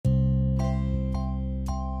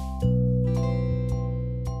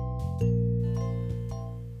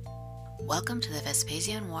Welcome to the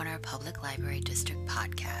Vespasian-Warner Public Library District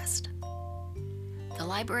podcast. The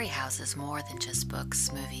library houses more than just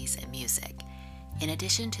books, movies, and music. In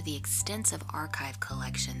addition to the extensive archive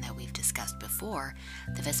collection that we've discussed before,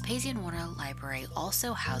 the Vespasian-Warner Library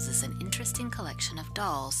also houses an interesting collection of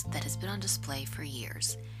dolls that has been on display for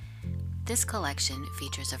years. This collection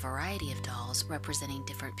features a variety of dolls representing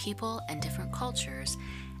different people and different cultures,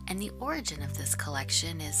 and the origin of this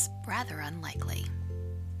collection is rather unlikely.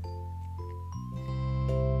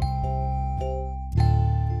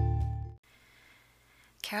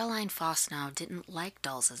 Caroline Fosnow didn't like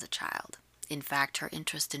dolls as a child. In fact, her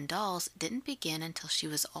interest in dolls didn't begin until she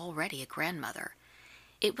was already a grandmother.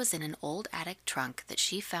 It was in an old attic trunk that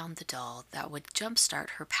she found the doll that would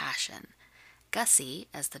jumpstart her passion. Gussie,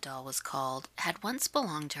 as the doll was called, had once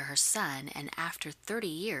belonged to her son, and after 30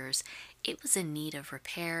 years, it was in need of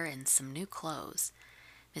repair and some new clothes.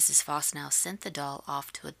 Mrs. Fosnow sent the doll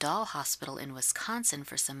off to a doll hospital in Wisconsin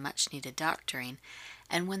for some much-needed doctoring,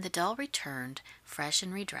 and when the doll returned, fresh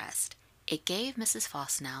and redressed, it gave Mrs.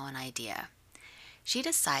 Fosnow an idea. She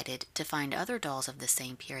decided to find other dolls of the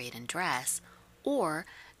same period and dress, or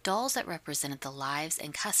dolls that represented the lives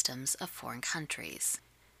and customs of foreign countries.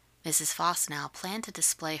 Mrs. Fosnow planned to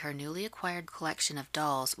display her newly acquired collection of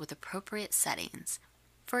dolls with appropriate settings.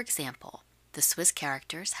 For example, the Swiss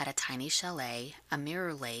characters had a tiny chalet, a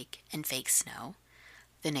mirror lake, and fake snow.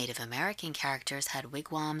 The Native American characters had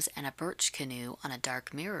wigwams and a birch canoe on a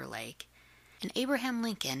dark mirror lake. And Abraham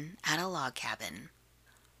Lincoln had a log cabin.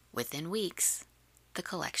 Within weeks, the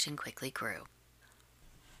collection quickly grew.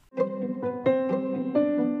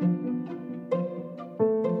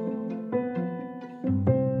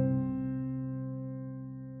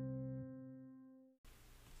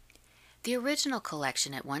 The original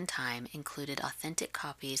collection at one time included authentic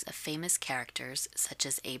copies of famous characters such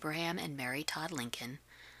as Abraham and Mary Todd Lincoln,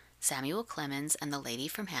 Samuel Clemens and the Lady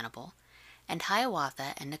from Hannibal, and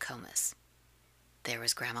Hiawatha and Nokomis. There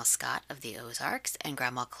was Grandma Scott of the Ozarks and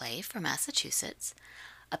Grandma Clay from Massachusetts,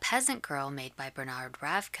 a peasant girl made by Bernard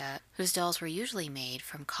Ravka, whose dolls were usually made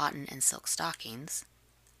from cotton and silk stockings,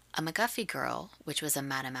 a McGuffey girl, which was a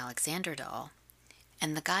Madame Alexander doll,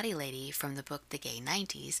 and the Gaudy Lady from the book The Gay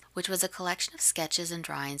 90s, which was a collection of sketches and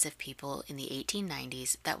drawings of people in the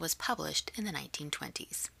 1890s that was published in the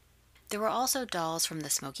 1920s. There were also dolls from the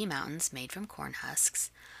Smoky Mountains made from corn husks,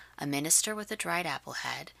 a minister with a dried apple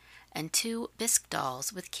head, and 2 bisque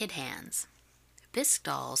dolls with kid hands. Bisque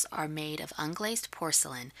dolls are made of unglazed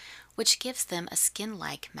porcelain, which gives them a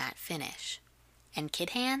skin-like matte finish. And kid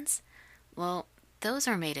hands? Well, those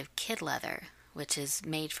are made of kid leather, which is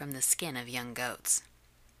made from the skin of young goats.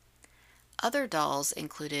 Other dolls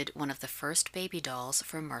included one of the first baby dolls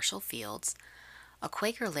from Marshall Fields, a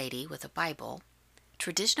Quaker lady with a Bible,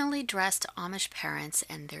 traditionally dressed Amish parents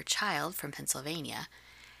and their child from Pennsylvania,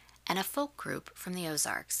 and a folk group from the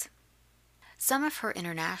Ozarks. Some of her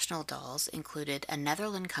international dolls included a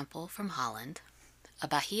Netherland couple from Holland, a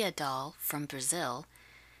Bahia doll from Brazil,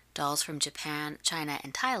 dolls from Japan, China,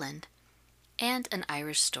 and Thailand, and an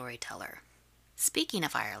Irish storyteller. Speaking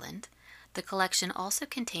of Ireland, the collection also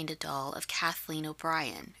contained a doll of Kathleen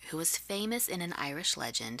O'Brien, who was famous in an Irish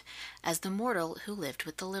legend as the mortal who lived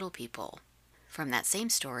with the little people. From that same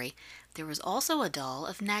story, there was also a doll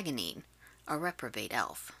of Naganin, a reprobate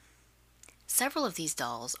elf. Several of these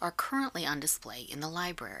dolls are currently on display in the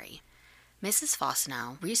library. Mrs.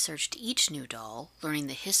 Fosnow researched each new doll, learning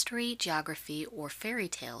the history, geography, or fairy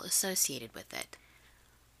tale associated with it.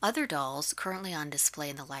 Other dolls currently on display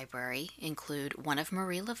in the library include one of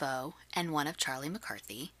Marie Laveau and one of Charlie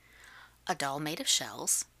McCarthy, a doll made of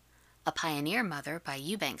shells, a Pioneer Mother by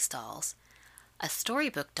Eubanks Dolls, a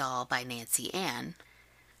storybook doll by Nancy Ann,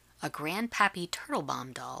 a Grandpappy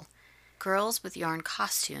Turtlebomb doll, girls with yarn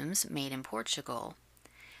costumes made in Portugal,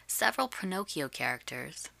 several Pinocchio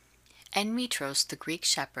characters, and Mitros the Greek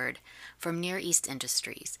shepherd from Near East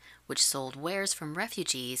Industries, which sold wares from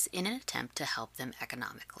refugees in an attempt to help them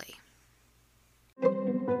economically.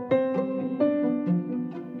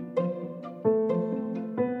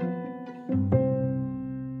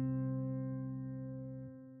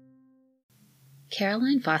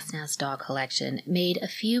 Caroline Fosnow's doll collection made a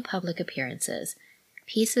few public appearances.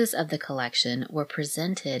 Pieces of the collection were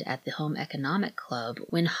presented at the Home Economic Club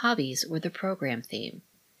when hobbies were the program theme.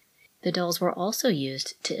 The dolls were also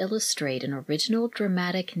used to illustrate an original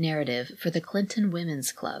dramatic narrative for the Clinton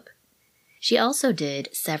Women's Club. She also did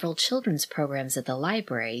several children's programs at the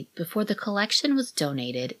library before the collection was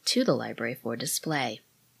donated to the library for display.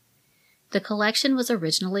 The collection was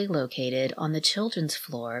originally located on the children's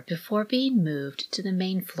floor before being moved to the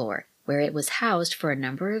main floor, where it was housed for a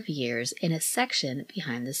number of years in a section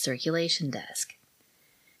behind the circulation desk.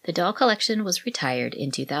 The doll collection was retired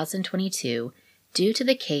in 2022 due to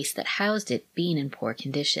the case that housed it being in poor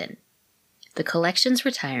condition. The collection's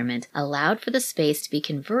retirement allowed for the space to be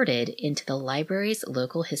converted into the library's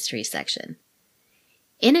local history section.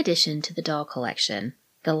 In addition to the doll collection,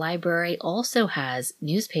 the library also has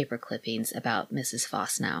newspaper clippings about Mrs.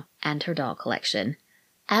 Fosnow and her doll collection,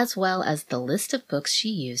 as well as the list of books she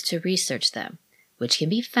used to research them, which can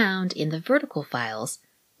be found in the vertical files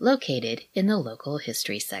located in the local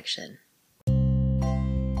history section.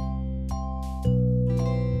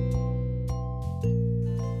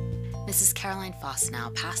 Mrs. Caroline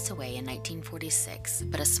Fosnow passed away in 1946,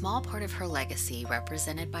 but a small part of her legacy,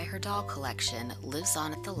 represented by her doll collection, lives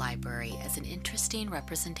on at the library as an interesting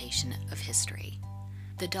representation of history.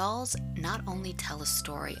 The dolls not only tell a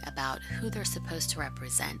story about who they're supposed to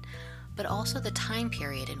represent, but also the time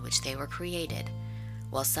period in which they were created.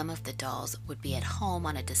 While some of the dolls would be at home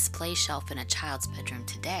on a display shelf in a child's bedroom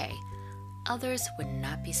today, others would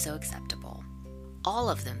not be so acceptable. All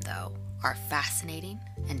of them, though, are fascinating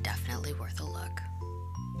and definitely worth a look.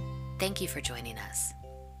 Thank you for joining us.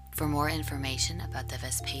 For more information about the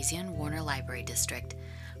Vespasian Warner Library District,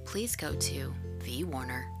 please go to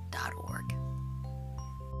vwarner.org.